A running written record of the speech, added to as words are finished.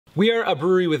We are a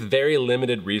brewery with very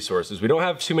limited resources. We don't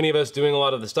have too many of us doing a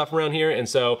lot of the stuff around here, and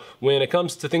so when it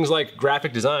comes to things like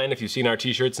graphic design, if you've seen our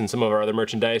t-shirts and some of our other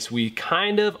merchandise, we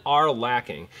kind of are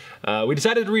lacking. We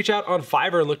decided to reach out on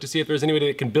Fiverr and look to see if there's anybody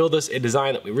that can build us a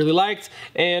design that we really liked,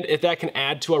 and if that can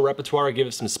add to our repertoire or give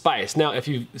it some spice. Now, if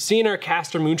you've seen our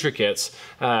Castor Moocher kits,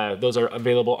 those are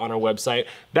available on our website.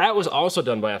 That was also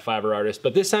done by a Fiverr artist,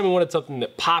 but this time we wanted something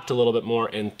that popped a little bit more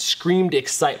and screamed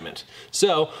excitement.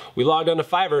 So we logged onto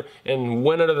Fiverr and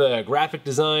went under the graphic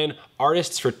design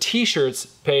artists for t-shirts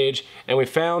page, and we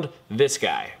found this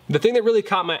guy. The thing that really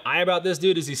caught my eye about this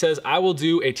dude is he says, I will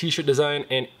do a t-shirt design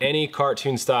in any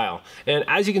cartoon style. And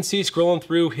as you can see, scrolling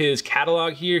through his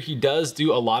catalog here, he does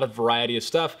do a lot of variety of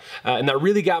stuff, and that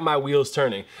really got my wheels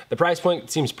turning. The price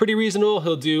point seems pretty reasonable.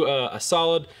 He'll do a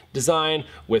solid design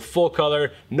with full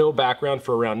color, no background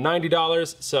for around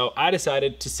 $90, so I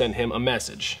decided to send him a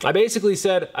message. I basically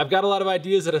said, I've got a lot of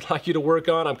ideas that I'd like you to work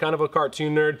on. I'm kind of a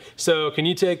cartoon nerd, so can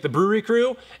you take the Brewery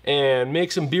crew and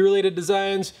make some beer-related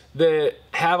designs that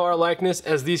have our likeness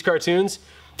as these cartoons?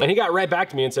 And he got right back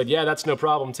to me and said, yeah, that's no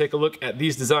problem. Take a look at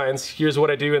these designs. Here's what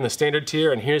I do in the standard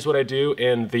tier, and here's what I do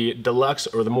in the deluxe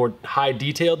or the more high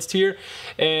detailed tier.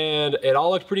 And it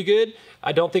all looked pretty good.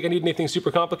 I don't think I need anything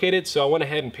super complicated, so I went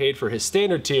ahead and paid for his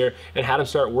standard tier and had him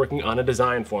start working on a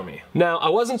design for me. Now, I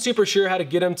wasn't super sure how to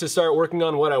get him to start working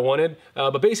on what I wanted,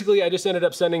 but basically I just ended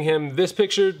up sending him this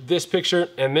picture,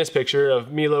 and this picture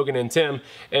of me, Logan, and Tim,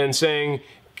 and saying,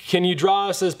 can you draw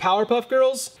us as Powerpuff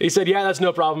Girls? He said, yeah, that's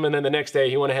no problem, and then the next day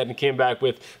he went ahead and came back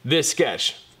with this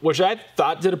sketch, which I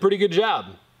thought did a pretty good job.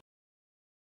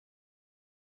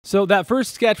 So that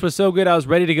first sketch was so good, I was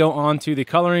ready to go on to the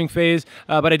coloring phase,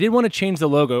 but I did want to change the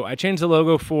logo. I changed the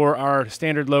logo for our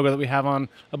standard logo that we have on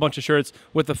a bunch of shirts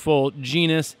with the full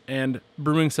genus and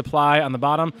brewing supply on the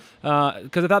bottom,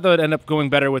 because I thought that would end up going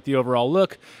better with the overall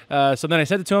look. So then I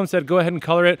sent it to him, said, go ahead and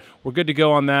color it. We're good to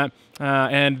go on that.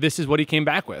 And this is what he came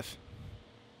back with.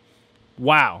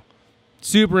 Wow.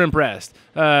 Super impressed.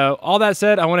 All that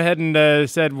said, I went ahead and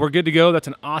said, we're good to go. That's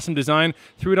an awesome design.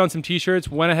 Threw it on some t-shirts,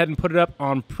 went ahead and put it up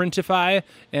on Printify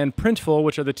and Printful,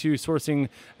 which are the two sourcing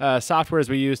softwares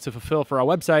we use to fulfill for our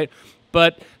website.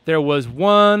 But there was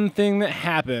one thing that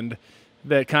happened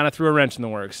that kind of threw a wrench in the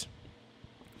works.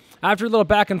 After a little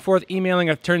back and forth emailing,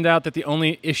 it turned out that the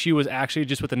only issue was actually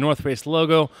just with the North Face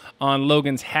logo on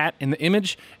Logan's hat in the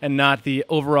image and not the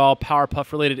overall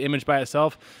Powerpuff related image by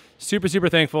itself. Super, super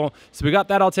thankful. So we got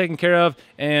that all taken care of,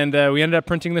 and we ended up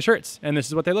printing the shirts, and this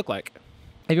is what they look like.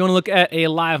 If you want to look at a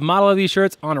live model of these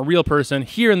shirts on a real person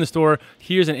here in the store,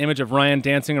 here's an image of Ryan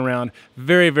dancing around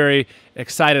very, very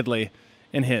excitedly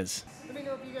in his. Let me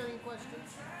know if you got any questions.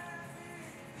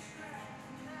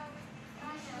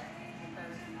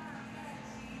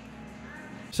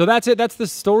 So that's it. That's the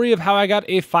story of how I got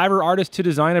a Fiverr artist to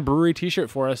design a brewery t-shirt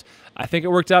for us. I think it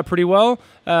worked out pretty well.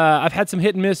 I've had some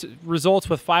hit and miss results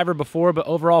with Fiverr before, but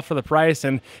overall for the price,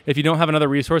 and if you don't have another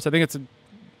resource, I think it's an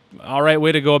all right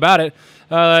way to go about it.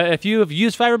 If you have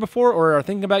used Fiverr before or are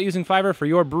thinking about using Fiverr for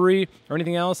your brewery or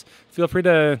anything else, feel free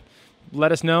to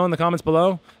let us know in the comments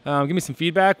below. Give me some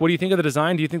feedback. What do you think of the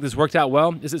design? Do you think this worked out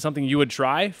well? Is it something you would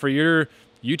try for your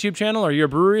YouTube channel or your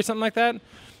brewery or something like that?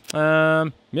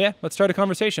 Yeah, let's start a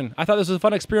conversation. I thought this was a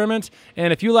fun experiment,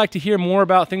 and if you like to hear more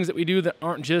about things that we do that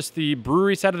aren't just the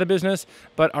brewery side of the business,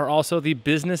 but are also the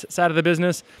business side of the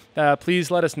business, please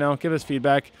let us know. Give us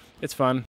feedback. It's fun.